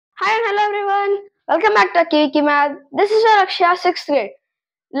Hi and hello everyone. Welcome back to Akki-Vikki Math. This is your Akshay, 6th grade.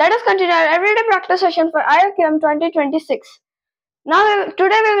 Let us continue our everyday practice session for AoPS 2026.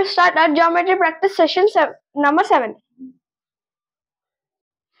 Today we will start our geometry practice session number 7.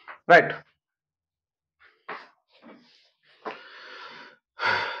 Right.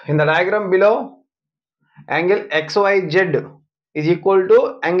 In the diagram below, angle XYZ is equal to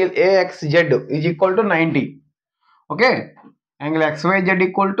angle AXZ is equal to 90. Okay. Angle XYZ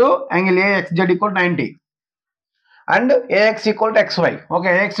equal to angle AXZ equal to 90. And AX equal to XY.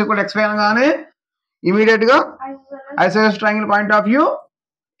 Okay. AX equal to XY అనగానే immediate గా isosceles triangle point of view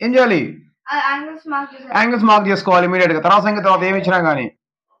ఏం చేయాలి? Angles mark చేసుకోవాలి immediate గా. తర్వాత ఏమి ఇచ్చినా కానీ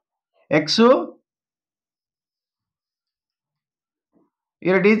X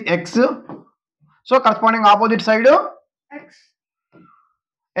here it is X. So corresponding opposite side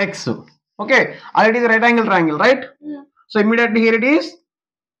X. Okay, and it is a right angle triangle, right? Yeah. So immediately here it is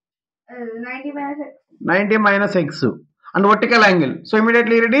 90 minus X and vertical angle. So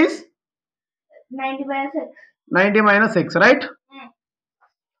immediately here it is 90 minus X, right? Yeah.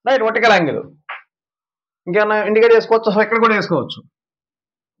 Right, vertical angle. ఇంకేమన్నా indicate చేసుకోవచ్చు, అసలు ఎక్కడ కూడా చేసుకోవచ్చు.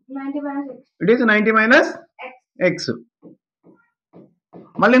 It is 90 minus X.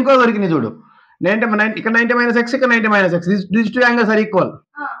 మళ్ళీ ఇంకో దొరికింది చూడు, ఇక్కడ 90 minus X, ఇక్కడ 90 minus X. These two angles are equal,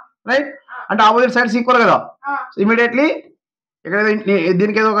 right? అంటే ఆపోజిట్ సైడ్స్ ఈక్వల్ కదా. సో ఇమీడియట్లీ ఇక్కడ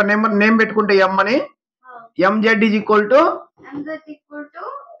దీనికి ఏదో ఒక నేమ్ పెట్టుకుంటే M అని, MZ is equal to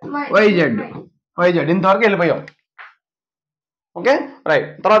YZ. ఇంతవరకు వెళ్ళిపోయాం. Okay, right.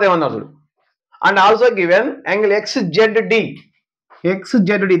 తర్వాత ఏమన్నారు చూడు. And also given angle XZD,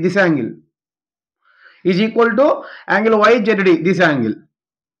 this angle is equal to angle YZD, this angle.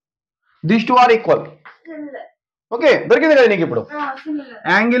 These two are equal. Okay, దొరికింది కదా నీకు ఇప్పుడు.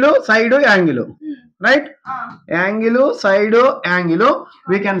 Angle side angle, right? Angle side angle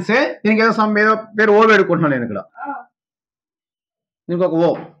we can say. దీనికి ఏదో some ఏదో పేరు ఓ పెట్టుకుంటున్నాను నేను ఇక్కడ. దీనికి ఒక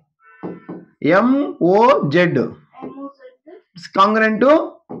ఓ, MOZ congruent to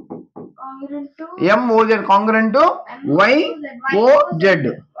MOZ congruent to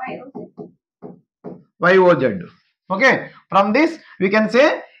YOZ. Okay, from this we can say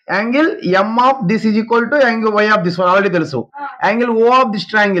angle M of this is equal to angle Y of this one. Already telusu. Angle O of this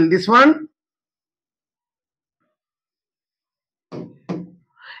triangle, this one,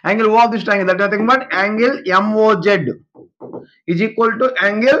 angle O of this triangle, that is nothing but angle MOZ is equal to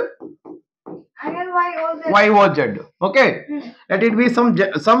angle YOZ. Okay, let it be some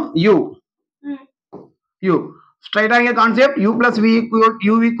U. Straight angle concept, U plus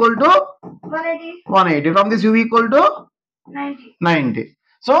U equal to 180. From this U equal to 90.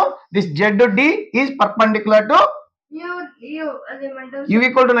 So this ZD is perpendicular to U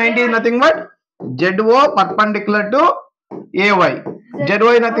equal to 90 is nothing but ZO perpendicular to AY. ZO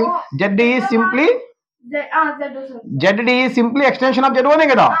is nothing. ZD is simply extension of ZO ne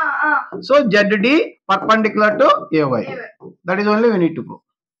kada. So ZD perpendicular to AY. That is only we need to prove.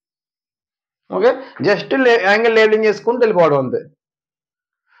 Okay, just angle labelling చేసుకుంటూ వెళ్ళిపోవడం అంతే,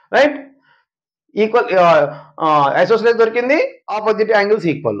 right? Equal isosceles దొరికింది, opposite angles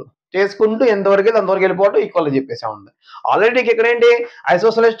equal చేసుకుంటూ ఎంతవరకు అయితే అంతవరకు వెళ్ళిపోవడం equal అని చెప్పేసి ఉంది. ఆల్రెడీ నీకు ఇక్కడ ఏంటి,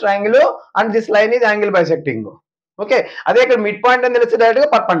 isosceles triangle and this line is angle bisecting. Okay, అదే ఇక్కడ మిడ్ పాయింట్ అని తెలిసి డైరెక్ట్ గా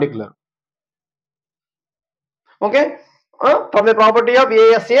perpendicular. Okay, from the property of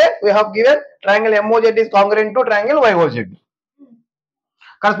ASA we have given triangle MOZ is congruent to triangle YOZ.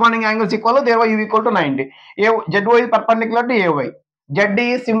 Corresponding angles equal, therefore U equal to 90. ZO is perpendicular to AY. ZD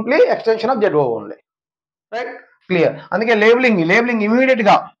is simply extension of ZO only. Right? Clear? అందుకే labelling immediate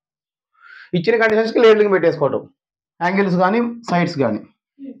గా ఇచ్చిన conditions కి labelling పెట్టేసుకోవడం, angles కానీ sides కానీ.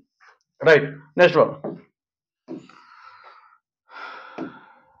 Right, next one.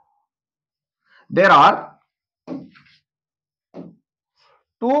 There are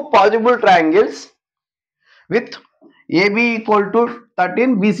two possible triangles with AB equal to 13,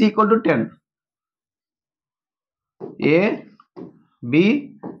 BC equal to 10. A, B,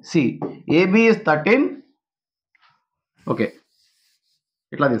 C. AB is 13. Okay,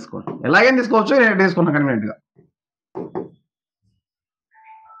 ఇట్లా తీసుకోండి. ఎలాగైనా తీసుకోవచ్చు, నేను తీసుకున్నా కన్వీనియంట్ గా.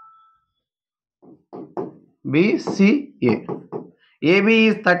 BCA. AB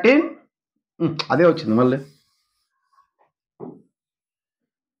is 13. అదే వచ్చింది మళ్ళీ.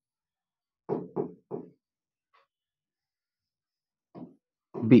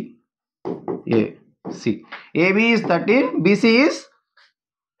 B, A, C. AB is 13, BC is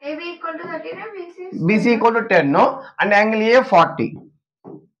AB equal to 13 and BC equal to 10, no? And angle A 40.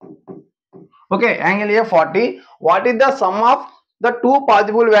 Okay, angle A 40. What is the sum of the two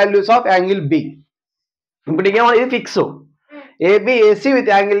possible values of angle B? ఇప్పుడు ఇది fix. ABAC with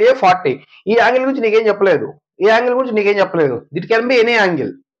angle A 40. ఈ angle గురించి నీకేం చెప్పలేదు, ఈ angle గురించి నీకేం చెప్పలేదు. It can be any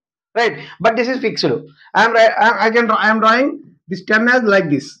angle, right? But this is fixed. I am drawing this 10 as like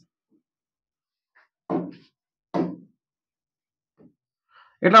this.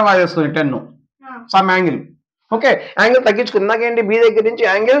 ఇట్లా డ్రా చేసుకుని 10 some angle. Okay, angle తగ్గించుకున్నాకేంటి, B దగ్గర నుంచి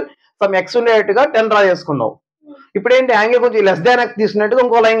యాంగిల్ సమ్ ఎక్స్ ఉండేట్టుగా 10 డ్రా చేసుకున్నావు. ఇప్పుడు ఏంటి, యాంగిల్ కొంచెం లెస్ దాన్ ఎక్స్ తీసుకున్నట్టుగా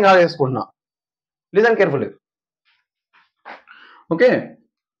ఇంకో line draw చేసుకుంటున్నా. Listen carefully. Okay,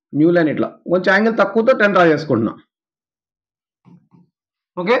 new line ఇట్లా కొంచెం యాంగిల్ తక్కువతో 10 డ్రా చేసుకుంటున్నా.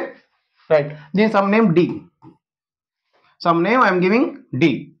 ఓకే రైట్, దీని some name D, some name I'm giving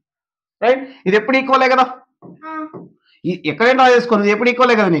D. Right, ఇది ఎప్పుడు ఈక్వలే కదా, ఎక్కడైనా డ్రా చేసుకున్నది ఎప్పుడు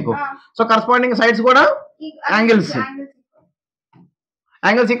ఈక్వలే కదా నీకు. సో కరస్పాండింగ్ సైడ్స్ కూడా యాంగిల్స్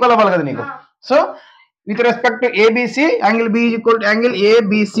ఈక్వల్ అవ్వాలి కదా నీకు. So with respect to ABC, angle B is equal to angle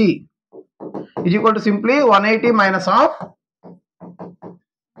ABC is equal to simply 180 minus of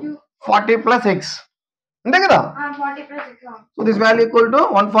 40 plus X, అంతే కదా. So this value equal to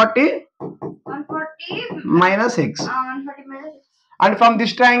 140 minus x. And from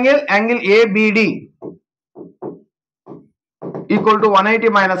this triangle, angle ABD equal to 180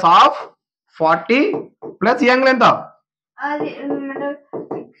 minus half 40 plus ఈ angle ఎంత,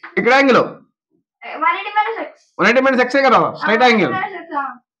 ఇక్కడ angle 180 minus x కదా, straight angle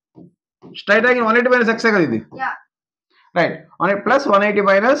 180 minus x కదా ఇది, right. 180 plus 180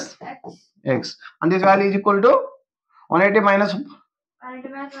 minus x and this value is equal to 180 minus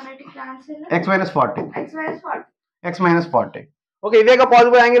x minus 40. X minus 40. Okay, ఇవేగా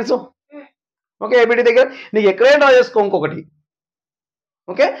possible angles. Okay, ABD దగ్గర నీకు ఎక్కడైనా draw చేసుకో ఇంకొకటి.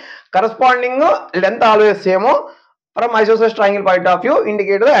 Okay, corresponding length always same from isosceles triangle point of view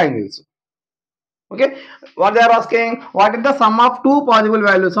indicate the angles. Okay, what they are asking, what is the sum of 2 possible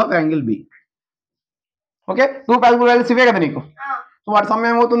values of angle B. Okay, 2 possible values ఇవే కదా నీకు. So వాటి some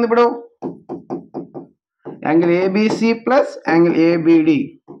ఏమవుతుంది ఇప్పుడు, angle ABC plus angle ABD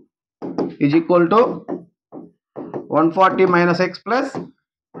is equal to 140 minus x plus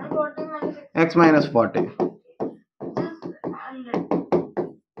x minus 40.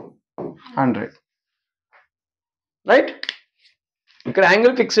 100. Right, ఇక్కడ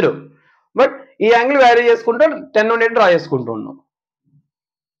angle fixed, but ఈ angle vary చేసుకుంటూ 10 ఉండేది డ్రా చేసుకుంటూ ఉన్నాం.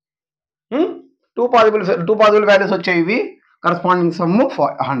 2 పాజిబుల్ వాల్యూస్ వచ్చాయి, ఇవి కరస్పాండింగ్ సమ్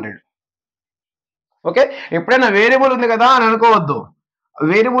 100. ఓకే, ఎప్పుడైనా వేరియబుల్ ఉంది కదా అని అనుకోవద్దు.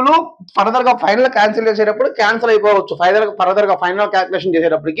 వేరియబుల్ ఫర్దర్ గా ఫైనల్ క్యాన్సిల్ చేసేటప్పుడు క్యాన్సిల్ అయిపోవచ్చు. ఫర్దర్ గా ఫైనల్ క్యాల్కులేషన్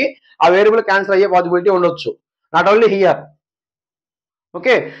చేసేటప్పటికి ఆ వేరియబుల్ క్యాన్సిల్ అయ్యే పాసిబిలిటీ ఉండొచ్చు, not only here.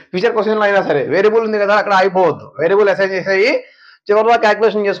 Okay, future క్వశ్చన్లో అయినా సరే వేరియబుల్ ఉంది కదా అక్కడ అయిపోవద్దు. వేరియబుల్ అసైన్ చేసేయి చివరిలో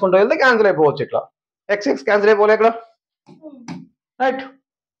క్యాల్కులేషన్ చేసుకుంటూ వెళ్తే క్యాన్సిల్ అయిపోవచ్చు. ఇట్లా x క్యాన్సిల్ అయిపోలే ఇక్కడ, right.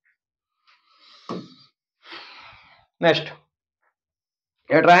 Next,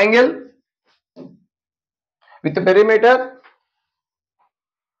 a triangle with perimeter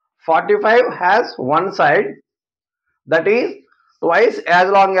 45 has one side that is twice as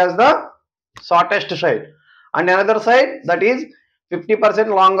long as the shortest side and another side that is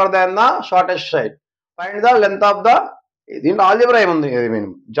 50% longer than the shortest side. Find the length of the, దీంట్లో algebra ఏముంది,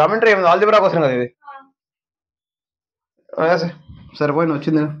 geometry ఏముంది, algebra కోసం కదా ఇది. సరిపోయిన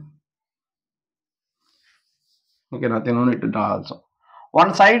వచ్చింది. Okay, nothing on it also.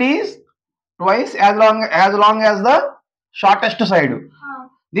 One side is twice as long as the shortest side.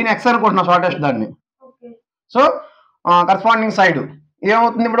 దీని X అనుకుంటున్నా షార్టెస్ట్ దాన్ని. సో కరస్పాండింగ్ సైడ్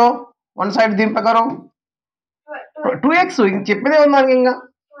ఏమవుతుంది ఇప్పుడు, 1 సైడ్ దీని ప్రకారం 2x, చెప్పేదే ఉంది. ఇంకా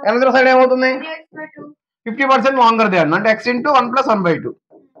ఎనదర్ సైడ్ ఏమవుతుంది 50% లాంగర్ దాన్, అంటే x ఇంటూ 1 + 1/2,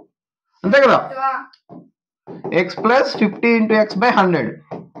 అంతే కదా. x + 50 into x by 100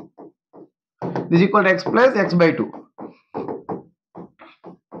 is equal to x + x/2,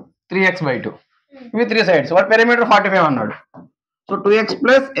 3x/2. ఇవి 3 సైడ్స్, వాటి పెరిమీటర్ 45 అన్నాడు. So 2x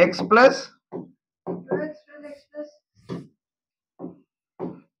plus x plus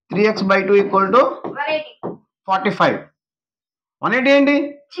 3x/2 equal to 45. 180 ఏంటి,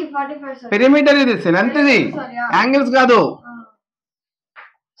 పెరిమీటర్, ఇది లెంత్, ఇది యాంగిల్స్ కాదు,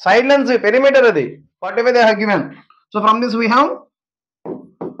 సైడ్ లెన్స్, పెరిమీటర్ అది 45 they have given. So from this we have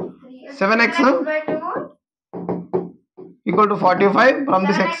 7x equal to 45. From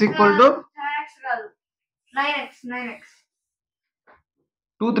this x equal to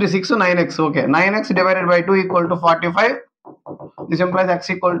 2, 3, 6, 9x. Okay, 9x divided by 2 equal to 45. This implies x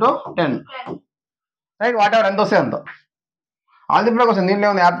equal to 10. Right, whatever ఎంత వస్తే అంత. Algebra question, దీంట్లో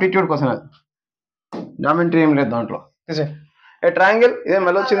ఉంది aptitude question, అది geometry ఏం లేదు దాంట్లో. తీసే ఏ ట్రయాంగిల్, ఇదే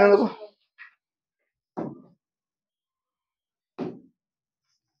మెల్ల వచ్చింది ఎందుకు,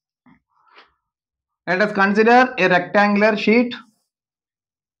 Let us consider a rectangular sheet.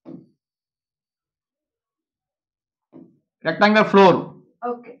 Rectangular floor.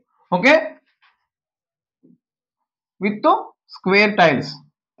 Okay. Okay. With the square tiles.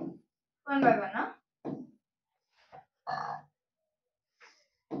 One by one, huh?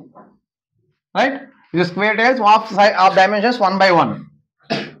 Right? The square tiles of dimensions 1 by 1.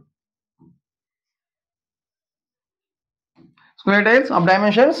 Square tiles of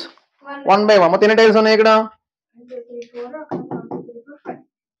dimensions 1 by 1. What many tiles are there? 1, 2, 3, 4, 5.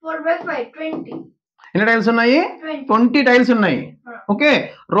 4 by 5, 20. ఎన్ని tiles ఉన్నాయి 20 tiles ఉన్నాయి okay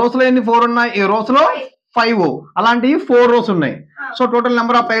rose లో ఎన్ని 4 ఉన్నాయి ఈ rose లో 5 అలాంటివి 4 rose ఉన్నాయి so total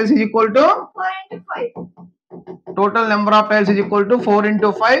number of tiles is equal to 4 into 5. Total number of tiles is equal to 4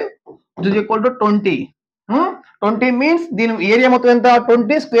 into 5 which is equal to 20 20 means దీని ఏరియా మొత్తం ఎంత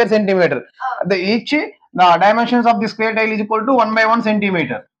 20 square centimetre each the dimensions of the square tile is equal to 1 by 1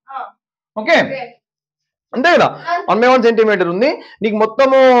 centimeter okay అంతే కదా 1 by 1 centimetre ఉంది నీకు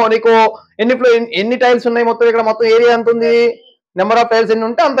మొత్తము నీకు ఎన్ని టైల్స్ ఉన్నాయి మొత్తం ఇక్కడ మొత్తం ఏరియా ఎంత ఉంది నెంబర్ ఆఫ్ టైల్స్ ఎన్ని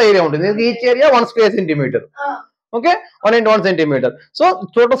ఉంటే అంత ఏరియా ఉంటుంది each area 1 square centimetre okay 1 into 1 centimetre so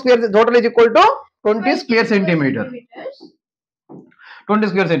total is equal to 20 square centimeter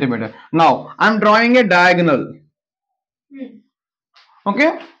 20 square centimeter. Now I am drawing a diagonal. Okay,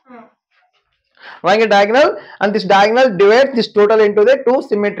 drawing a diagonal, and this diagonal divides this total into the two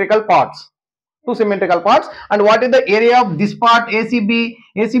symmetrical parts. And what is the area of this part ACB?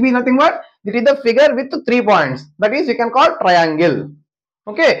 ACB is nothing but it is the figure with 3 points. That is, you can call triangle.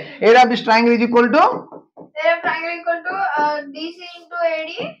 Okay, area of this triangle is equal to DC into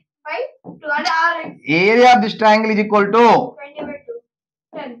AD by 2 and R. Area of this triangle is equal to 20 by 2.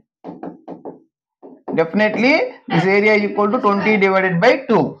 10. Definitely, this area is equal to 20 divided by 2.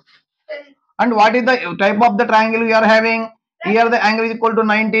 10. And what is the type of the triangle we are having? Here the angle is equal to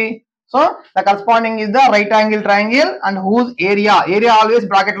 90. So the corresponding is the right angle triangle, and whose area always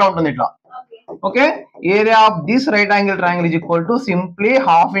bracket lo untundi itla. Okay, area of this right angle triangle is equal to simply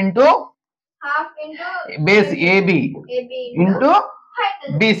half into base AB into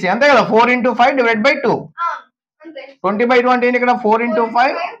BC. ante kada 4 into 5 divided by 2. 20 by 2 ante enti ikkada 4 into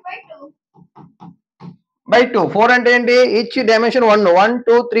 5 by 2. 4 ante enti each dimension 1 1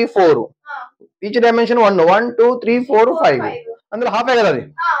 2 3 4. Each dimension 1 1 2 3 4 5. అందులో half ఏ కదా అది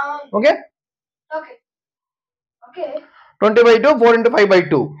okay okay 20 by 2 4 into 5 by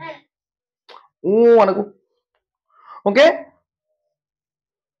 2 అనకు okay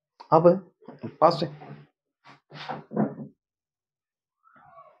ఆపు fast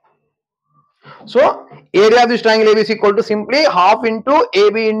so area of this triangle ABC equal to simply half into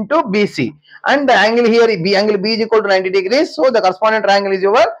AB into BC, and the angle here angle B is equal to 90 degrees, so the corresponding triangle is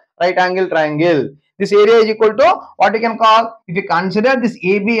your right angle triangle. This area is equal to what you can call, if you consider this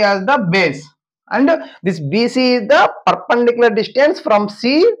AB as the base and this BC is the perpendicular distance from C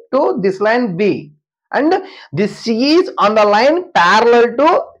to this line B, and this C is on the line parallel to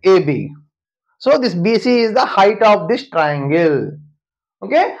AB, so this BC is the height of this triangle.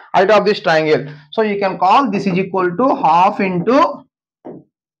 Okay, height of this triangle, so you can call this is equal to half into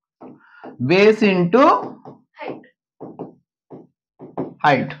base into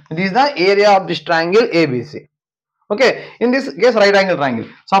height. This is the area of this triangle ABC. Okay, in this case right angle triangle,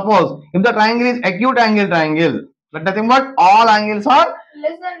 suppose if the triangle is acute angle triangle, but nothing but all angles are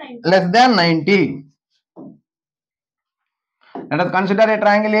less than 90. Let us consider a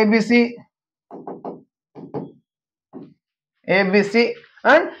triangle ABC,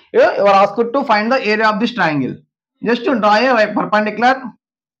 and you are asked to find the area of this triangle. Just to draw a perpendicular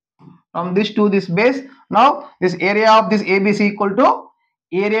from this to this base. Now this area of this ABC equal to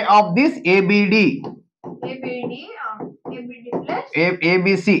area of this ABD. ABD plus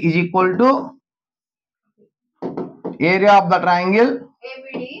ABC is equal to area of the triangle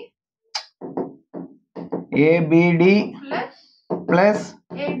ABD plus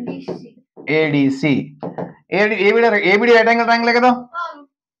ADC. ABD right angle triangle kada,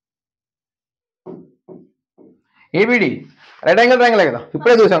 ABD right angle triangle kada,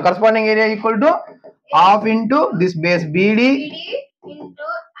 ippade chusam. Corresponding area equal to half into this base BD into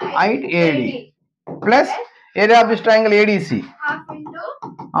height AD plus area of this triangle ADC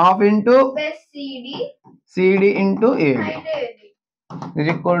half into base CD into AD is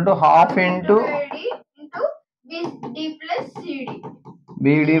equal to half into AD into BD plus CD.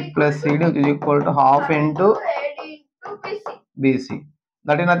 BD plus CD which is equal to half into AD into BC.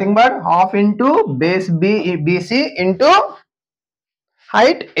 That is nothing but half into base BC into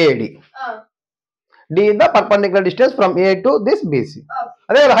height AD. D is the perpendicular distance from A to this BC.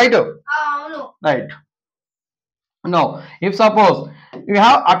 That is height. Right. Now, if suppose you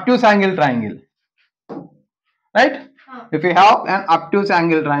have obtuse angle triangle, right? If you have an obtuse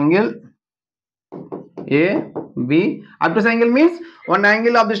angle triangle A, B, obtuse angle means one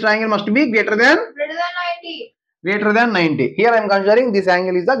angle of this triangle must be greater than 90. Greater than 90. Here I am considering this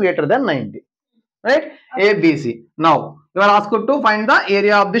angle is the greater than 90, right? A, B, C. Now you are asked to find the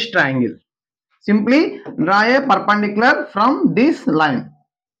area of this triangle. Simply draw a perpendicular from this line.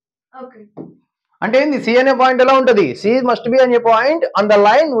 Okay. అంటే ఏంది C అనే point ఎలా ఉంటది C must be అనే point on the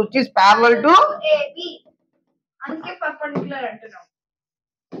line which is parallel to AB. అందుకే perpendicular అంటున్నాం.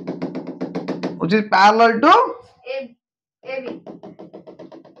 Which is parallel to AB.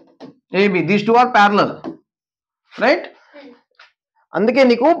 AB. These two are parallel, right? అందుకే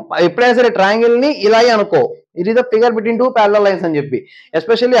నీకు ఎప్పుడైనా సరే ట్రయాంగిల్ ని ఇలా అనుకో it is the figure between two parallel lines అని చెప్పి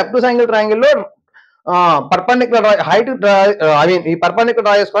ఎస్పెషల్లీ అబ్ట్యూస్ యాంగిల్ ట్రయాంగిల్ లో పర్పెండిక్యులర్ హైట్ ఐ మీన్ ఈ పర్పెండిక్యులర్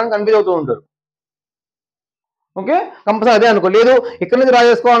డ్రా చేసుకోవడానికి కన్ఫ్యూజ్ అవుతూ ఉంటారు. ఓకే కంపల్సరీ అదే అనుకో లేదు ఇక్కడ నుంచి డ్రా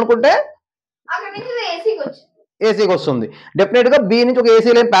చేసుకోవాలనుకుంటే ఏసీకి వస్తుంది డెఫినెట్ గా బి నుంచి ఒక ఏసీ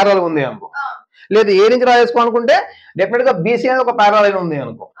లైన్ ప్యారలల్ ఉంది అనుకో లేదు ఏ నుంచి డ్రా చేసుకోవాలనుకుంటే డెఫినెట్ గా బీసీ అనేది ఒక ప్యారలల్ లైన్ ఉంది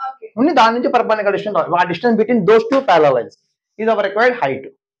అనుకో ఉంది దాని నుంచి పర్పెండిక్యులర్ డిస్టెన్స్ ఆ distance between those two parallel lines is our required height.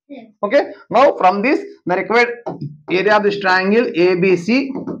 Okay, now from this the required area of this triangle ABC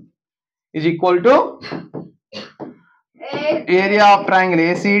is equal to area of triangle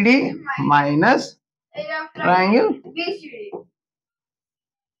ACD minus triangle BCD.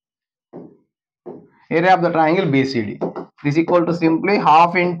 Area of the triangle BCD is equal to simply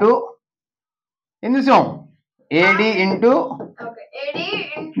half into in this one AD into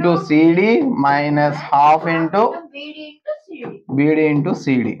into CD minus half into BD into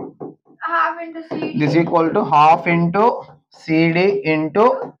CD. Half into CD. This is equal to half into CD into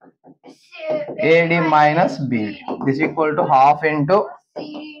AD minus BD. This is equal to half into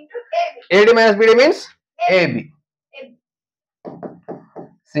CD into AB. AD minus BD means AB.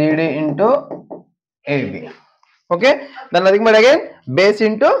 CD into AB. Okay. Then nothing but again base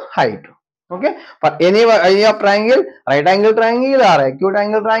into height. Okay. For any of triangle, right angle triangle or acute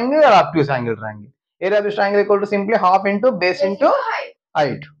angle triangle or obtuse angle triangle. Area of this triangle equal to simply half into base into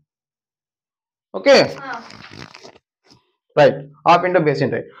height. Okay. Right. Half into base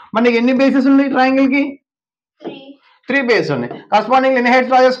into height. మనకి ఎన్ని bases ఉన్నాయి triangle కి 3 base ఉన్నాయి corresponding ఎన్ని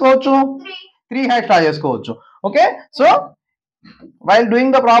heights draw చేసుకోవచ్చు 3 heights draw చేసుకోవచ్చు. Okay so while doing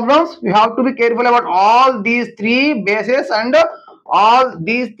the problems you have to be careful about all these 3 bases and all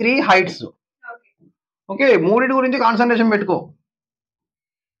these 3 heights. Okay మూడిటి గురించి concentration పెట్టుకో.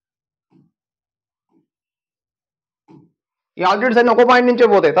 ఈ ఆల్టిట్యూడ్స్ అన్ని ఒక పాయింట్ నుంచే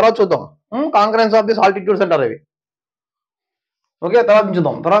పోతాయి తర్వాత చూద్దాం కాంకరెన్స్ ఆఫ్ దిస్ ఆల్టిట్యూడ్స్ అంటారు అవి. ఓకే తర్వాత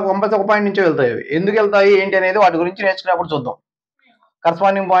చూద్దాం తర్వాత కంపల్సరీ ఒక పాయింట్ నుంచే వెళ్తాయి అవి ఎందుకు వెళ్తాయి ఏంటి అనేది వాటి గురించి నేర్చుకునేప్పుడు చూద్దాం.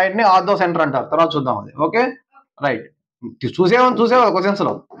 కరస్పాండింగ్ పాయింట్ ని ఆర్థో సెంటర్ అంటారు తర్వాత చూద్దాం అది. ఓకే రైట్ చూసేవా క్వశ్చన్స్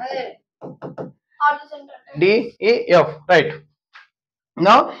లో DEF right.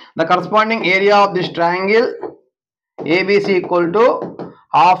 Now the corresponding area of this triangle ABC equal to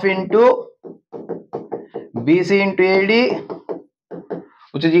half into BC into AD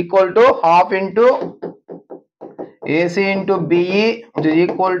which is equal to half into AC into BE which is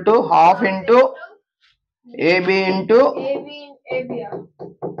equal to half into AB into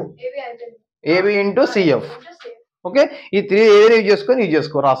AB into CF. Okay ఈ 3 area use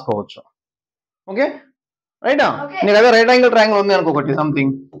చేసుకో రాసుకోవచ్చు. Okay రైటా నీకు అదే right angle triangle ఉంది అనుకో ఒకటి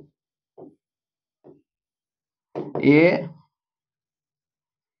something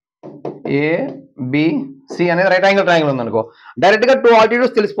ABC అనేది రైట్ యాంగిల్ ట్రయాంగిల్ ఉంది అనుకో డైరెక్ట్ గా 2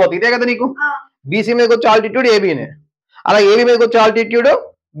 ఆల్టిట్యూడ్స్ తెలిసిపోతుంది ఇదే కదా నీకు బీసీ మీదకి వచ్చే ఆల్టిట్యూడ్ ఏబీనే అలా ఏబీ మీదకి వచ్చే ఆల్టిట్యూడ్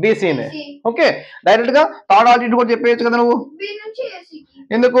బీసీనే. ఓకే డైరెక్ట్ గా థర్డ్ ఆల్టిట్యూడ్ కూడా చెప్పేయచ్చు కదా నువ్వు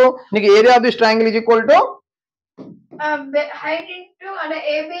ఎందుకు నీకు area of this triangle is equal to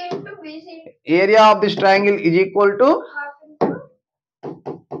area of this triangle is equal to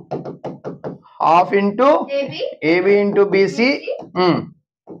half into AB into BC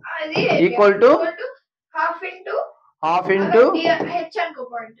equal to half into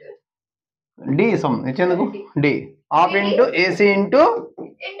D sum ఎందుకు D half into AC into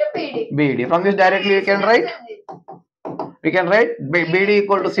BD. From this directly we can write BD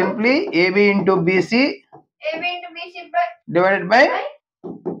equal to simply AB into BC divided by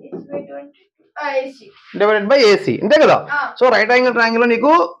AC అంతే కదా. So right angle triangle లో నీకు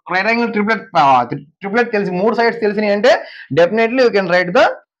right angle triplet తెలిసి 3 sides తెలిసినాయి అంటే definitely you can write the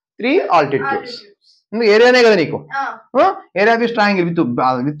 3 altitudes. ఏరియానే కదా నీకు area of this triangle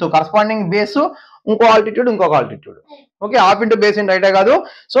with corresponding base ఇంకో altitude ఇంకొక altitude. Okay half into base into రైటే కాదు.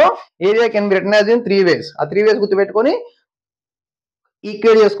 So area can be written as in 3 ways. ఆ 3 ways గుర్తుపెట్టుకొని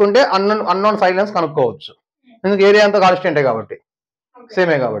ఈక్వేట్ చేసుకుంటే అన్నోన్ సైడ్ లైన్స్ కనుక్కోవచ్చు ఎందుకు ఏరియా అంతా కాన్స్టెంటే కాబట్టి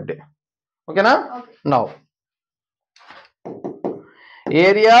సేమే కాబట్టి. ఓకేనా now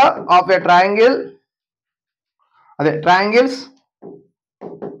area of a triangle, అదే triangles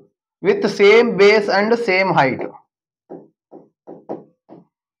with same base and same height.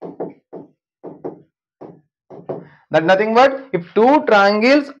 That nothing but if two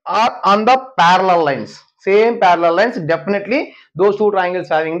triangles are on the parallel lines, same parallel lines, definitely those two triangles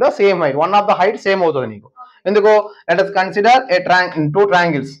having the same height. One of the height same అవుతుంది నీకు. ఎందుకు? Let us consider a two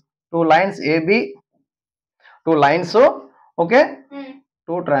triangles, two lines AB, two lines, so okay,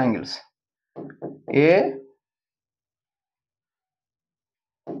 two triangles A,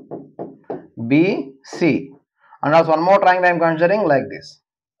 B, C, and also one more triangle I am considering like this,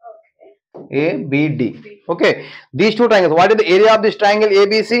 A, B, D. Okay, these two triangles, what is the area of this triangle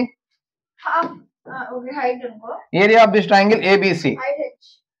ABC? Half. Okay, height unko. Area of this triangle ABC. Height H.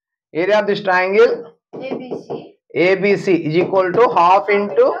 Area of this triangle ABC is equal to half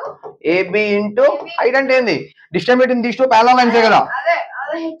into AB into height అంటే ఏంది? Distance between these two parallel lines ఏ కదా? అదే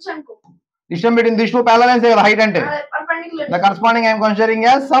H అనుకో. Distance between these two parallel lines ఏ కదా height అంటే? Perpendicular. The corresponding I am considering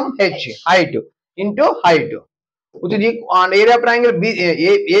as some H, height into height, which is on area of triangle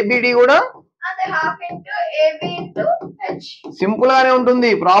ABD కూడా అదే half into AB into H. Simple గానే ఉంటుంది.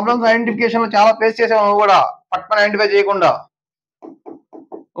 Problems identification లో చాలా face చేసాము కూడా, పక్కన ఐడెంటిఫై చేయకుండా.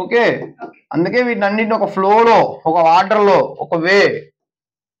 ఓకే, అందుకే వీటిని అన్నింటిని ఒక ఫ్లోలో, ఒక వాటర్ లో, ఒక వే,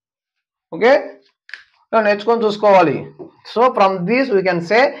 ఓకే, నేర్చుకొని చూసుకోవాలి. So from this we can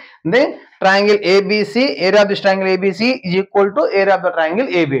say the triangle ABC, area of this triangle ABC is equal to area of the triangle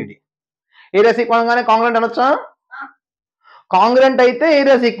ABD. Areas equal గానే కాంగ్రెంట్ అనొచ్చా? కాంగ్రెంట్ అయితే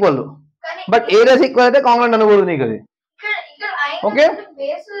areas equal, but areas equal అయితే congruent అనకూడదు నీకు అది. Okay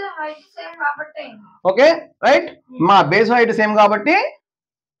okay right, మా base height same కాబట్టి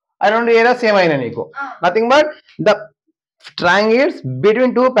ఆ రెండు ఏరియా సేమ్ అయినా నీకు. Nothing but the triangles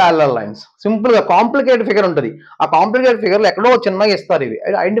between two parallel lines. Simple గా కాంప్లికేటెడ్ ఫిగర్ ఉంటుంది. ఆ కాంప్లికేటెడ్ ఫిగర్ లో ఎక్కడో చిన్నగా ఇస్తారు. ఇవి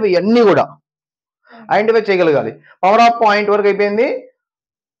ఐడెంటిఫై అన్ని కూడా ఐడెంటిఫై చేయగలగాలి. పవర్ ఆఫ్ పాయింట్ వరకు అయిపోయింది,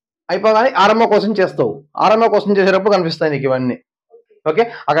 అయిపోగానే ఆర్ఎంఓ క్వశ్చన్ చేస్తావు. ఆర్ఎంఓ క్వశ్చన్ చేసేటప్పుడు కనిపిస్తాయి నీకు ఇవన్నీ. ఓకే,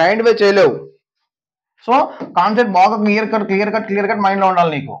 అక్కడ ఐడెంటిఫై చేయలేవు. సో కాన్సెప్ట్ బాగా క్లియర్ కట్ మైండ్ లో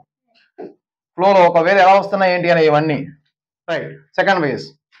ఉండాలి నీకు. ఫ్లోలో ఒకవేళ ఎలా వస్తున్నాయి ఏంటి అని ఇవన్నీ. Right, second ways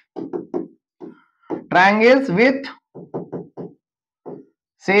triangles with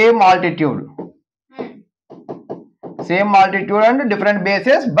same altitude and different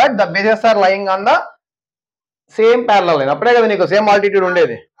bases, but the bases are lying on the same parallel line. అప్పుడే కదా నీకు సేమ్ ఆల్టిట్యూడ్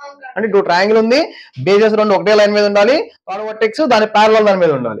ఉండేది. అంటే టూ ట్రయాంగిల్ ఉంది, బేసెస్ రెండు ఒకటే లైన్ మీద ఉండాలి, వర్టెక్స్ దాని ప్యారలల్ దాని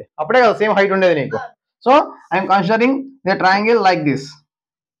మీద ఉండాలి, అప్పుడే కదా సేమ్ హైట్ ఉండేది నీకు. So I'm considering the triangle like this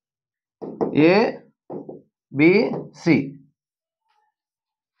A, B, C,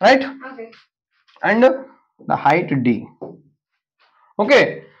 right? Okay. And the height D. Okay,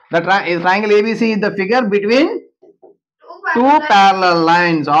 the triangle ABC is the figure between two parallel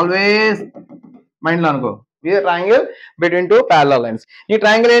lines. Always mind lo anko, is a triangle between two parallel lines. Ee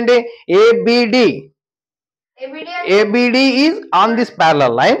triangle enti ABD is on this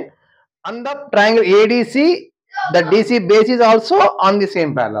parallel line, and the triangle ADC, the DC base is also on the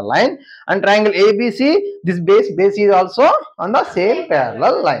same parallel line, and triangle ABC, this base is also on the same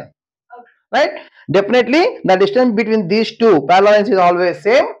parallel line. Right, definitely the distance between these two parallel lines is always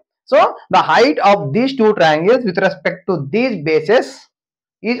same. So the height of these two triangles with respect to these bases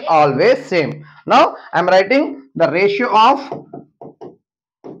is always same. Now I am writing the ratio of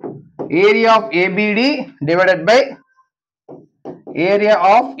area of ABD divided by area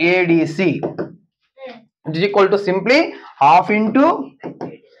of ADC, which is equal to simply half into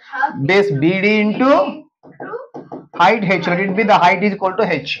base BD into height H. Let it be the height is equal to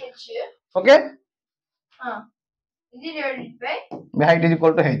H. Okay, ఇది divided by the height is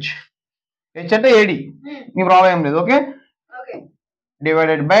equal to H. H అంటే AD, నీ problem ఏం లేదు. Okay,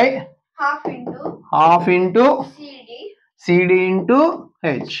 divided by half into CD into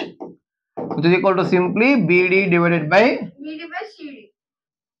H, which is equal to simply BD divided by CD.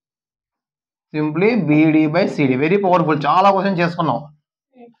 Simply BD by CD. Very powerful. చాలా question చేసుకున్నాం.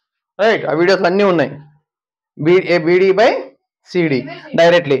 Right, ఆ videos అన్నీ ఉన్నాయి. BD by CD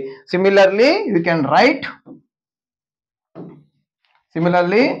directly. Similarly you can write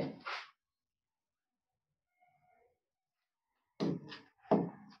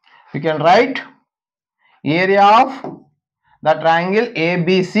area of the triangle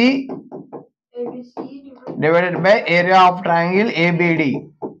ABC divided by area of triangle ABD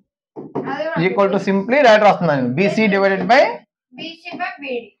is equal to simply right రాస్తున్నాను BC divided by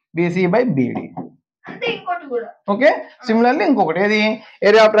BC by BD. Okay, similarly ఇంకొకటి ఏది,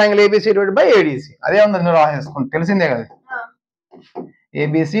 area of triangle ABC divided by ఏడిసి. అదే ఉంది, నువ్వు రాసేసుకోండి, తెలిసిందే కదా.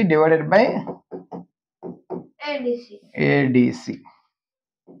 ABC divided by ఏడిసి.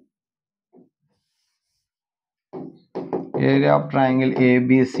 area of triangle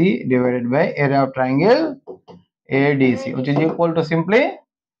ABC divided by area of triangle ADC, which is equal to simply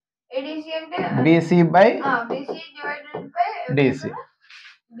ADC అంటే BC by BC divided by DC.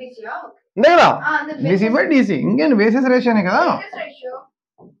 BC అంతే కదా, BC by DC. ఇంకేంటి basis రేషియోనే కదా, basis ratio.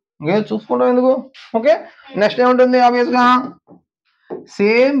 ఇంకేం చూసుకుంటాం ఎందుకు. Okay, next ఏముంటుంది obvious గా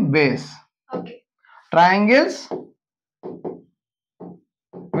same base triangles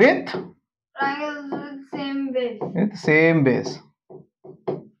with same base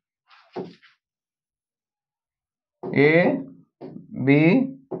A B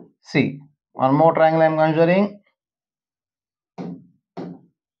C. One more triangle I am considering.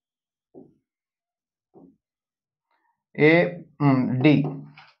 D.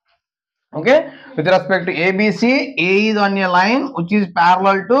 Okay, with respect to ABC, A is on a line which is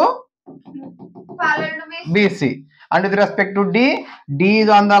parallel to BC, and with respect to D, D is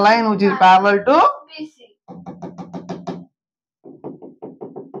on the line which is parallel to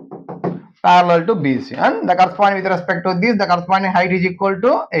BC, and the corresponding with respect to this, the corresponding height is equal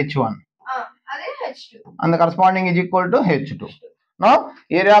to H1, and the corresponding is equal to H2. Now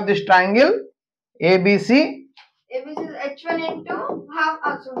area of this triangle ABC is H1 into half,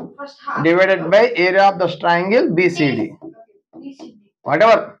 first half divided by area of this triangle BCD,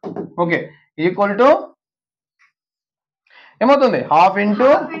 whatever, okay, equal to ఏమవుతుంది half into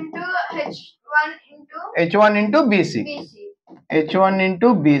H1 into BC H1 into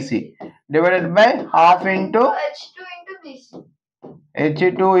BC divided by half into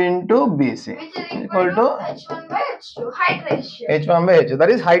H2 into BC, which is equal to H1 by H2, height ratio. H1 by H2,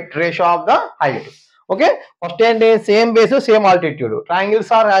 that is height ratio of the height. Okay, first ఏంటి same base same altitude, triangles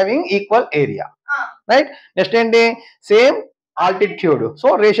are having equal area, right? Next ఏంటి same altitude, so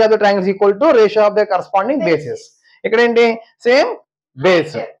ratio of the triangles equal to ratio of the corresponding bases. ఇక్కడ ఏంటి same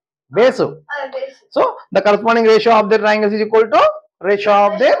base, so the corresponding ratio of the triangles is equal to ratio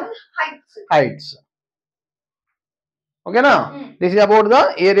of their heights. Okay na, this is about the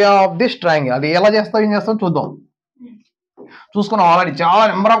area of this triangle. అది ఎలా చేస్తాం ఏం చేస్తాం చూద్దాం. చూసుకున్నాం already చాలా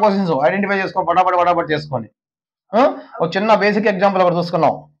నెంబర్ ఆఫ్ క్వశ్చన్స్ ఐడెంటిఫై చేసుకో పటాపట్ చేసుకొని ఒక చిన్న బేసిక్ ఎగ్జాంపుల్ ఒకటి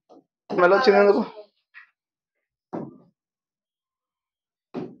చూసుకున్నాం. మళ్ళీ వచ్చింది ఎందుకు,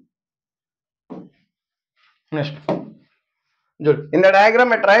 నెక్స్ట్ చూడు in the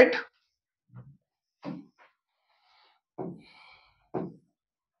diagram at right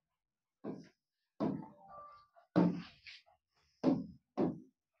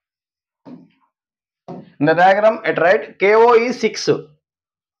in the diagram at right, KO is 6,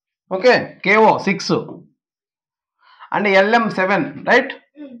 okay, KO 6 and LM 7, right,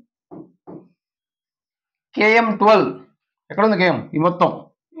 KM 12, ఎక్కడ ఉంది KM ఈ మొత్తం,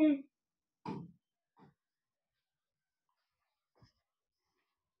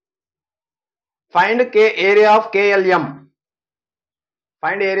 find area of KLM,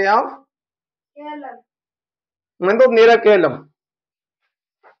 find area of KLM ఎంత near KLM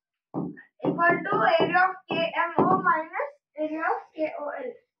equal to area of KMO minus area of KOL.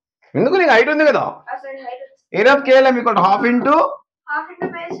 ఎందుకు నీకు height ఉంది కదా, area of KLM equal to half into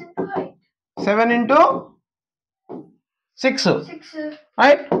base into height, 7 into 6,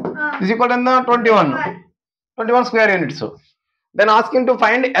 right, is equal to 21 square units. Then asking to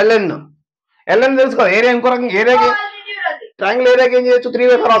find LN తెలుసు కదా, area ఇంకో రకం ఏరియాకి triangle ఏరియాకి ఏం చేయొచ్చు 3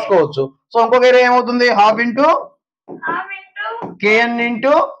 వేస్ రాసుకోవచ్చు. సో ఇంకొక ఏరియా ఏమవుతుంది half into KN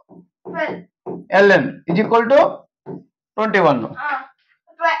into LN is equal to 21.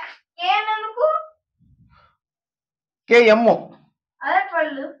 KM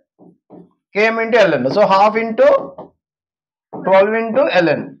KM into LN, so half into 12 into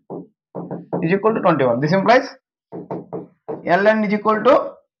LN is equal to 21. This implies LN is equal to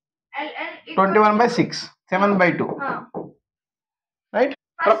 21 by 6, 7 by 2, right?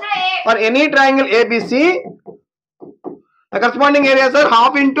 For any triangle ABC, the corresponding areas are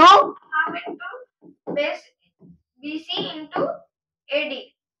half into base BC into AD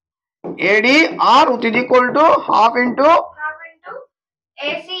or which is equal to half into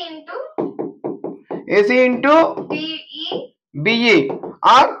AC into BE,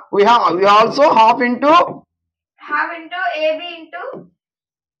 or we also half into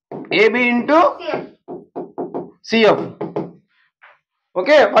AB into CF.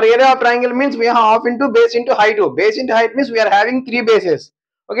 Okay, for area of triangle means we have half into base into height. Base into height means we are having 3 bases.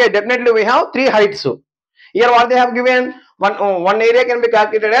 Okay, definitely we have 3 heights. Here what they have given, one area can be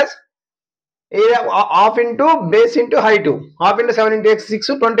calculated as area half into base into height, half into 7 into x 6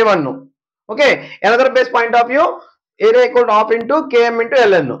 21. Okay, another base point of view, area equal to half into KM into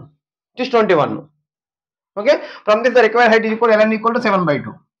LN, which is 21. Okay, from this the required height is equal to LN equal to 7 by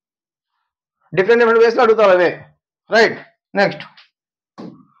 2. Different ways to do, right? Next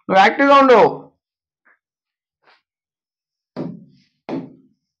నువ్వు యాక్టివ్గా ఉండు.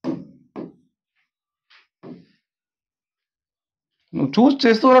 నువ్వు చూస్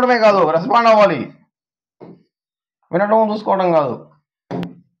చేస్తూ ఉండడమే కాదు, respond అవ్వాలి. వినడం చూసుకోవడం కాదు.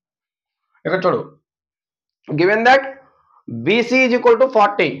 ఇక్కడ చూడు, given that BC is equal to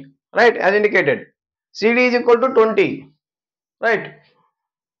 40, right, as indicated. CD is equal to 20, right.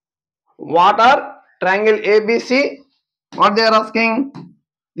 What are triangle ABC? What they are asking?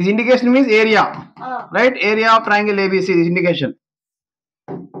 This indication means area, right? Area of triangle ABC. This indication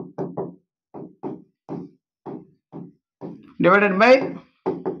divided by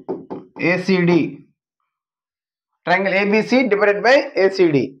ACD. Triangle ABC divided by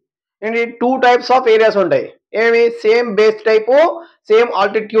ACD. And two types of areas ఉంటాయి. ఏవి? Same base type, same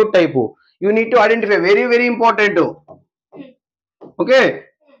altitude type. You need to identify. Very very important. Okay,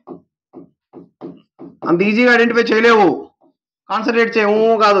 అంత ఈజీగా identify చేయలేవు. Concentrate చేయ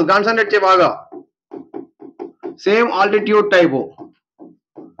కాదు, concentrate చేయ బాగా. Same altitude type,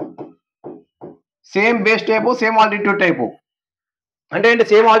 same base type, same altitude type. అంటే ఏంటి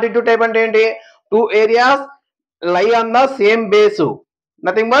సేమ్ ఆల్టిట్యూడ్ టైప్ అంటే ఏంటి? Two areas lie on the same base,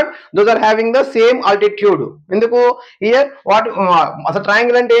 nothing but those are having the same altitude. ఎందుకు? హియర్ వాట్ అసలు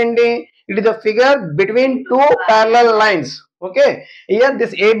ట్రయాంగిల్ అంటే ఏంటి? It is the figure between two parallel lines. Okay, here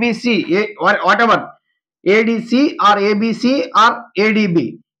this ABC, what ever ADC or ABC or ADB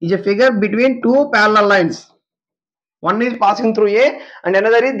is a figure between two parallel lines. One is passing through A and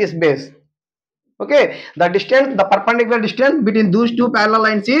another is this base. Okay, the distance, the perpendicular distance between those two parallel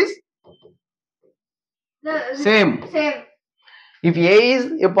lines is same. If A is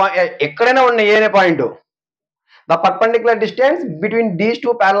ekkadaina unna A ane point, the perpendicular distance between these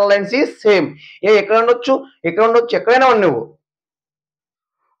two parallel lines is same. A ekkada undochu, ekkadaina unnavu.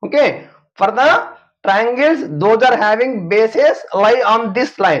 Okay, for the triangles, those are having bases lie on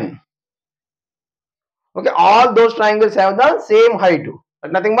this line. Okay, all those triangles have the same height,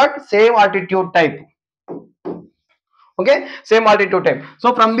 nothing but same altitude type. Okay, same altitude type.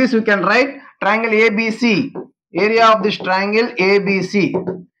 So from this we can write triangle ABC. Area of this triangle ABC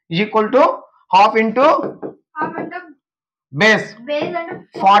is equal to half into base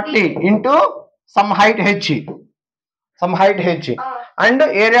 40 into some height H, and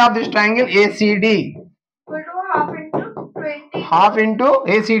area of this triangle ACD equal to half into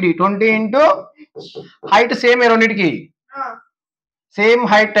ACD 20 into height same రెండిటికి same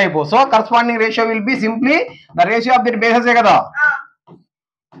height type. So corresponding ratio will be simply the ratio of the bases కదా.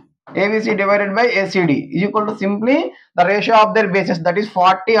 ABC divided by ACD is equal to simply the ratio of their bases, that is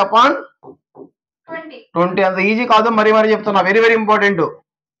 40 upon 20. అంత easy కాదు, మరీ చెప్తున్నా, very very important.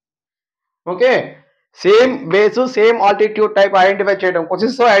 Okay, same base same altitude type identify చేయడం.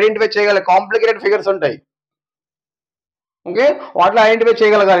 Questions తో identify చేయగల complicated figures ఉంటాయి. Okay, వాటిలో identify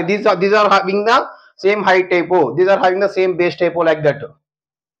చేయగలగాలి. These are having the same height type, these are having the same base type, like that.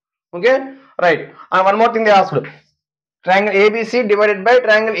 Okay, right. And one more thing they asked, triangle ABC divided by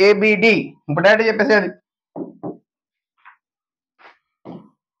triangle ABD. ఇప్పుడు direct చెప్పేసేది.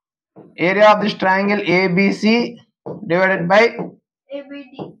 area of this triangle ABC divided by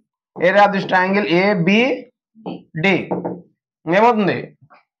ABD. area of this triangle ABD ఏమవుతుంది?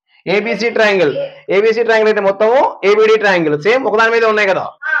 ABC triangle అయితే మొత్తము ABD triangle same ఒకదాని మీద ఉన్నాయి కదా,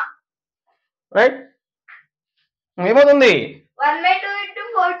 right. ఏమవుతుంది?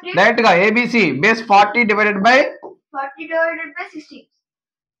 Direct గా ABC base 40 divided by 60.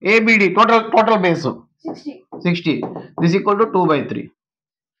 ABD total base 60. This is equal to 2/3.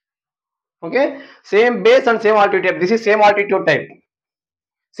 Okay, same base and same altitude type. This is same altitude type,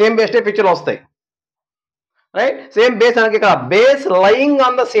 same base type picture వస్తాయి, right. Same base అనకి ఇక్కడ base lying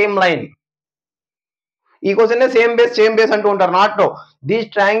on the same line. ఈ question same base అంటూ ఉంటారు. Not no, these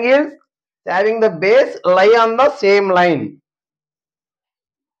triangles having the base lie on the same line.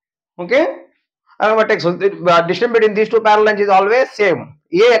 Okay, distance between these two parallel lines is always same.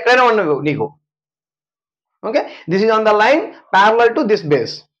 ఏ ఎక్కడైనా ఉండవు నీకు. Okay, this is on the line parallel to this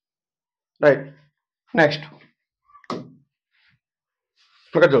base, right. Next,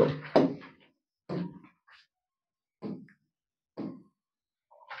 look at this.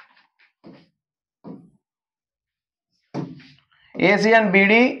 AC and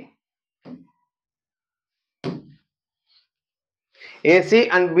BD, AC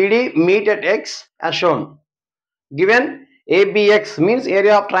and BD meet at X as shown. Given ABX means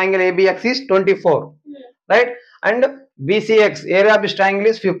area of triangle ABX is 24, right, and BCX area of this triangle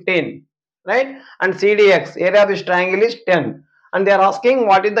is 15, right, and CDX area of this triangle is 10, and they are asking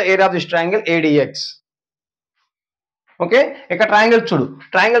what is the area of this triangle ADX. Okay, ఇక్కడ triangles చూడు,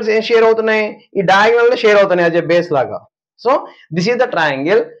 triangles ఏం share అవుతున్నాయి? ఈ diagonal share అవుతున్నాయి as a base లాగా. So this is the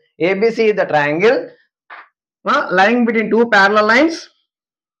triangle. ABC is the triangle lying between two parallel lines.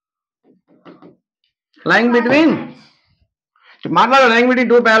 Lying between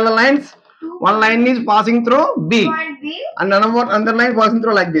two parallel lines. One line is passing through B and another line passing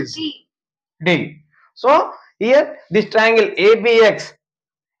through like this D. So here this triangle ABX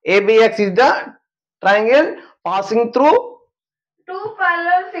is the triangle passing through two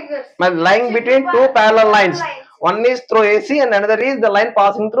parallel figures. Lying between two parallel lines. One is through AC and another is the line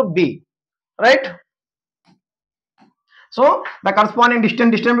passing through B. Right? So the corresponding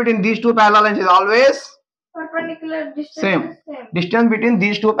distance between these two parallel lines is always perpendicular. Distance same. is same. Distance between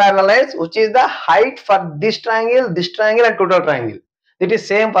these two parallel lines, which is the height for this triangle and total triangle. It is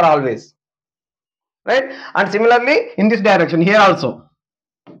same for always. Right? And similarly in this direction here also.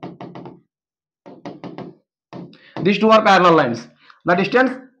 These two are parallel lines. The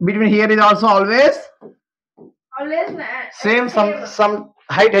distance between here is also always same. Some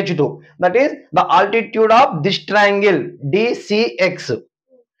height h2. That is the altitude of this triangle DCX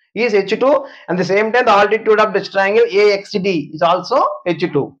is h2, and the same time the altitude of this triangle AXD is also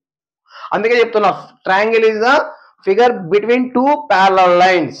h2. అందుకే చెప్తున్నా triangle is the figure between two parallel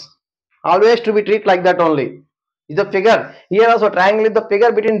lines. Always to be treated like that only. Is the figure. Here also triangle is the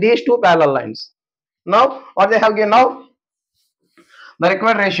figure between these two parallel lines. Now what they have given now? The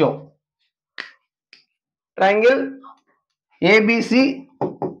required ratio. Triangle ABC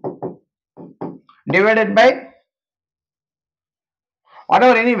divided by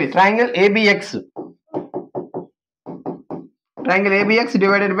whatever, anyway, triangle ABX. Triangle ABX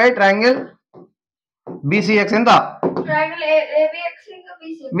divided by triangle BCX in the triangle ABX into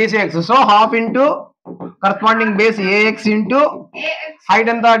BCX. So half into corresponding base AX into AX. Height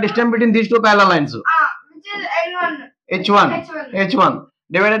and the distance between these two parallel lines. Which is H1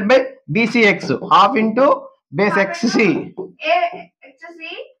 divided by BCX. Half into base XC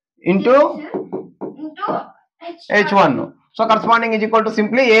into H1. So corresponding is equal to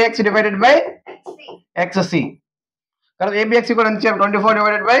simply AX divided by XC. ABX equal to 24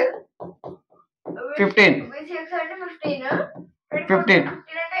 divided by 15. 15.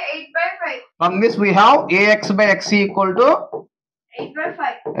 From this we have AX by XC equal to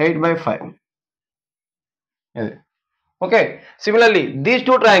 8 by 5. Okay. Similarly, these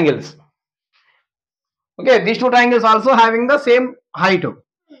two triangles. Okay, these two triangles also having the same height,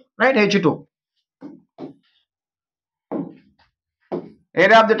 right? H2.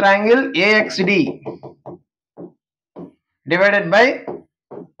 Area of the triangle AXD divided by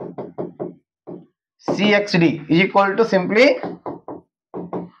CXD is equal to simply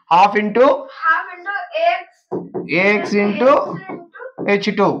half into AX into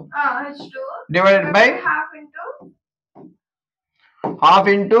H2 divided by half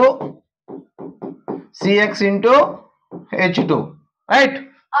into CX into H2, right?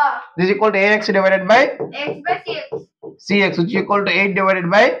 This is equal to AX divided by CX, which is equal to 8 divided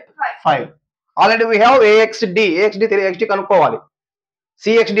by 5. Already we have AXD కనుక్కోవాలి.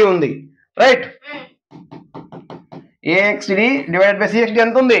 CXD ఉంది, right? AXD divided by CXD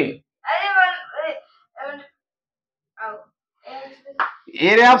ఎంత ఉంది?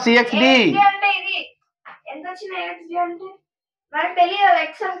 Area of CXD.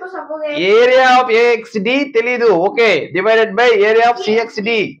 Area of AXD తెలీదు. Okay, divided by area of CXD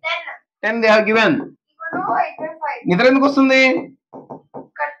 10 they have given. నిద్ర ఎందుకు వస్తుంది?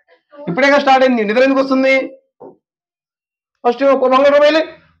 ఇప్పుడేగా start అయింది. నిద్ర ఎందుకు వస్తుంది? ఫస్ట్ మంగళ రూపాయలు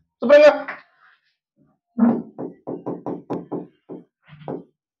శుభ్రంగా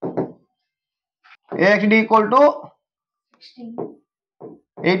AXD equal to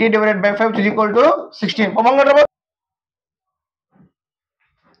 80 divided by 5 which is equal to 16. మంగళ రూపాయలు.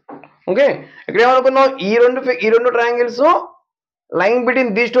 ఓకే, ఇక్కడ ఏమనుకున్నాం? ఈ రెండు triangles line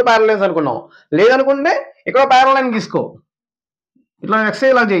between these two parallel lines అనుకున్నాం. లేదనుకుంటే ఇక్కడ ప్యారల్ లైన్ తీసుకో, ఇట్లా నెక్స్ట్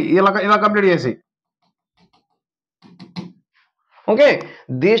ఇలా చేయి, ఇలా కంప్లీట్ చేసి. Okay,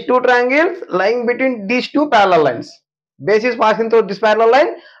 these two triangles line between these two parallel lines. Base is passing through this parallel line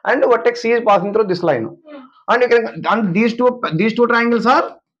and vertex C is passing through this line. And you can, and these two triangles are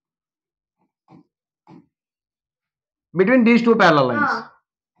between these two parallel lines.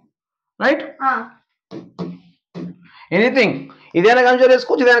 Right? Anything. ఇదేనా consider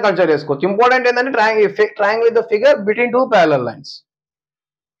చేసుకోవచ్చు, ఇదేనా consider చేసుకోవచ్చు. Important ఏంటంటే triangle is the figure between two parallel lines.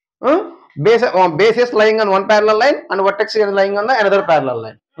 Base is lying on one parallel line and vertex is lying on the another parallel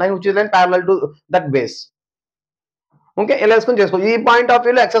line which is then parallel to that base. Okay, ఎలా వేసుకొని చేసుకోవచ్చు. ఈ point of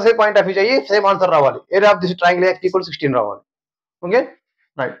వ్యూలో exercise point of view చెయ్యి, same answer రావాలి. Area of this triangle x equal 16 రావాలి. Okay,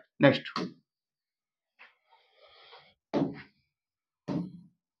 right. Next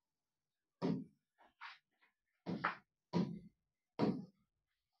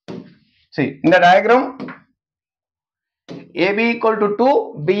See, in the diagram, AB equal to 2,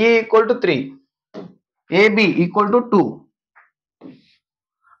 BA equal to 3. AB equal to 2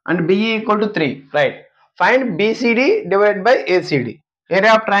 and BE equal to 3. Right. Find BCD divided by ACD.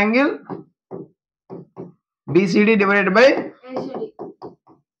 Area of triangle BCD divided by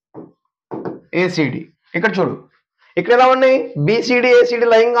ACD. ఇక్కడ చూడు, ఇక్కడ ఎలా ఉన్నాయి? BCD ACD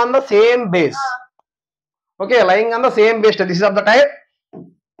lying on the same base. Okay, lying on the same base. This is of the type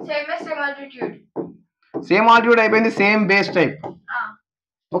same altitude. Same altitude అయిపోయింది, same base type.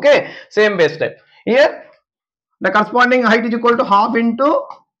 Okay, same base type. Here the corresponding height is equal to half into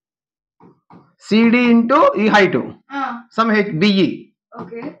CD into E height, some H BE.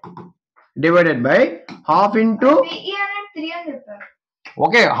 Okay. Divided by half into BE and 3 అని చెప్పారు.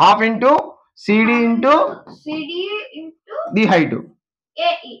 Okay, half into CD into the height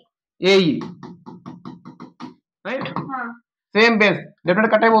AE. Right? Same base.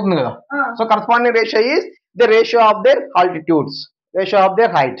 Definitely cut అయిపోతుంది కదా. So corresponding ratio is the ratio of their altitudes, ratio of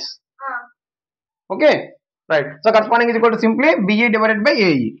their heights. Okay, right. So corresponding is equal to simply BE divided by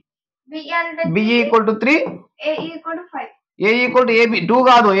AE. BE equal to 3, AE equal to 5. AE equal to AB 2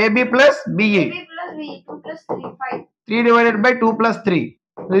 కాదు, AB plus BE. AB plus BE 2 plus 3 5. 3 divided by 2 plus 3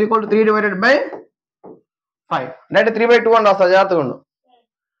 is equal to 3 divided by 5. That is 3 by 2 and రాస్తా, జాగ్రత్తగా ఉండు.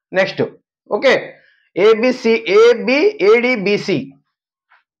 Next, okay, ABC AB AD BC.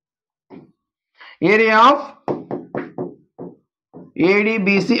 Area of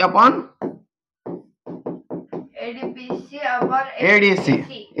ADBC upon ADBC upon ADC.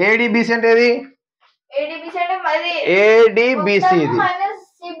 ADBC అంటే ఏది? ADBC అంటే మరి ADBC ఇది minus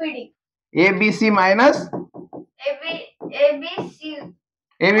CBD. ABC minus ABC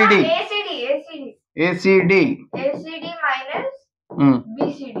ABD. ACD ACD minus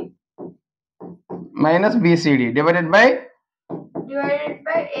BCD. Minus BCD divided by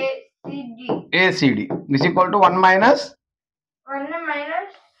ACD. This is equal to 1 minus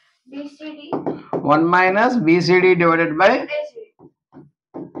BCD divided by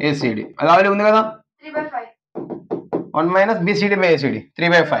ACD. అది already ఉంది కదా, 3 by 5. 1 minus BCD by ACD 3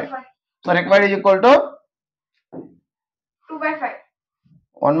 by 5. So required is equal to 2 by 5.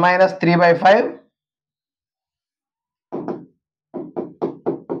 1 minus 3 by 5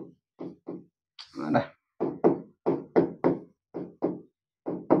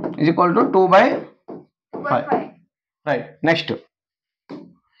 is equal to 2 by 5. Right. Next,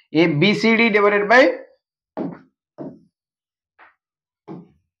 BCD divided by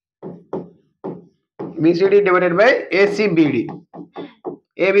ACBD.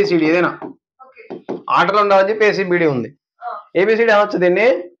 ABCD ఏదేనా order లో ఉండాలని చెప్పి ACBD ఉంది. ABCD అనొచ్చు దీన్ని,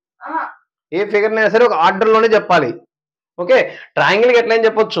 ఏ figure అయినా సరే ఒక ఆర్డర్ లోనే చెప్పాలి. ఓకే, ట్రయాంగిల్ కి ఎట్లయినా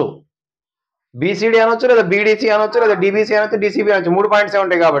చెప్పొచ్చు, BCD అనొచ్చు, లేదా BDC అనొచ్చు, లేదా DBC అనొచ్చు, DCB అనొచ్చు. 3 పాయింట్స్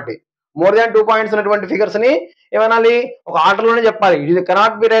ఉంటాయి కాబట్టి మోర్ దాన్ 2 పాయింట్స్ ఉన్నటువంటి ఫిగర్స్ ని ఏమనాలి, ఒక ఆర్డర్ లోనే చెప్పాలి. ఇది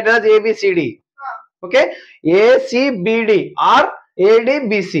cannot be right as ABCD. Okay, ACBD are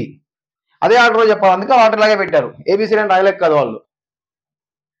ADBC అదే ఆర్డర్ లో చెప్పాలి. అందుకే ఆర్డర్ లాగే పెట్టారు, ABCD అని రాయలేక కాదు వాళ్ళు.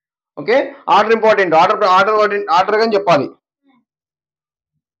 ఓకే, ఆర్డర్ ఇంపార్టెంట్, ఆర్డర్ గాని చెప్పాలి.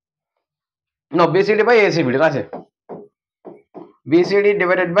 No, BCD by ACBD రాసే, BCD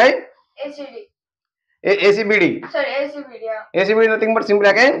divided by ACBD. Sorry, ACBD. ACBD nothing but simple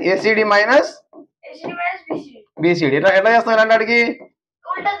again ACD minus BCD. ఎట్లా చేస్తాం ఇలాంటికి,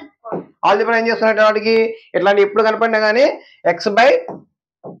 ఆల్జీబ్రా ఏం చేస్తున్నట్టు వాటికి ఇట్లాంటి ఎప్పుడు కనపడినా కానీ x by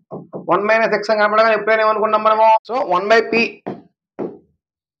 1 minus x అని కనపడగానే ఎప్పుడైనా ఏమనుకున్నాం మనము, so 1 by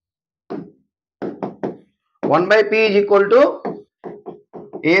P is equal to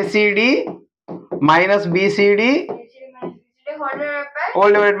ACD minus BCD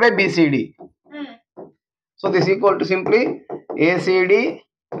whole divided by BCD. So this is equal to simply ACD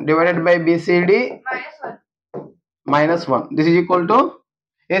divided by BCD minus 1. This is equal to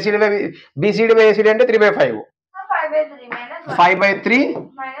ACD by BCD by ACD అంటే 3 by 5. 5 by 3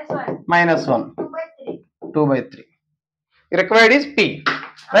 minus 1. 2 by 3. Required is P,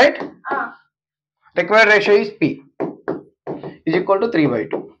 right? Required ratio is P is equal to 3 by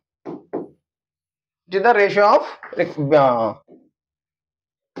 2. Which is the ratio of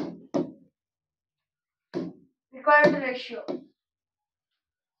required ratio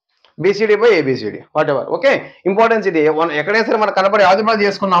BCD by ABCD whatever. Okay, importance ఇది ఎక్కడైనా సరే మనకు కనపడే algebra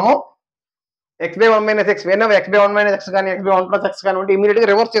చేసుకున్నాము, x by 1 minus x, whenever x by 1 minus x కానీ x by 1 plus x కానీ ఉంటే immediate గా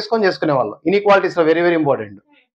రివర్స్ చేసుకొని చేసుకునే వాళ్ళు. ఇన్ఈక్వాలిటీస్ లో వెరీ వెరీ ఇంపార్టెంట్.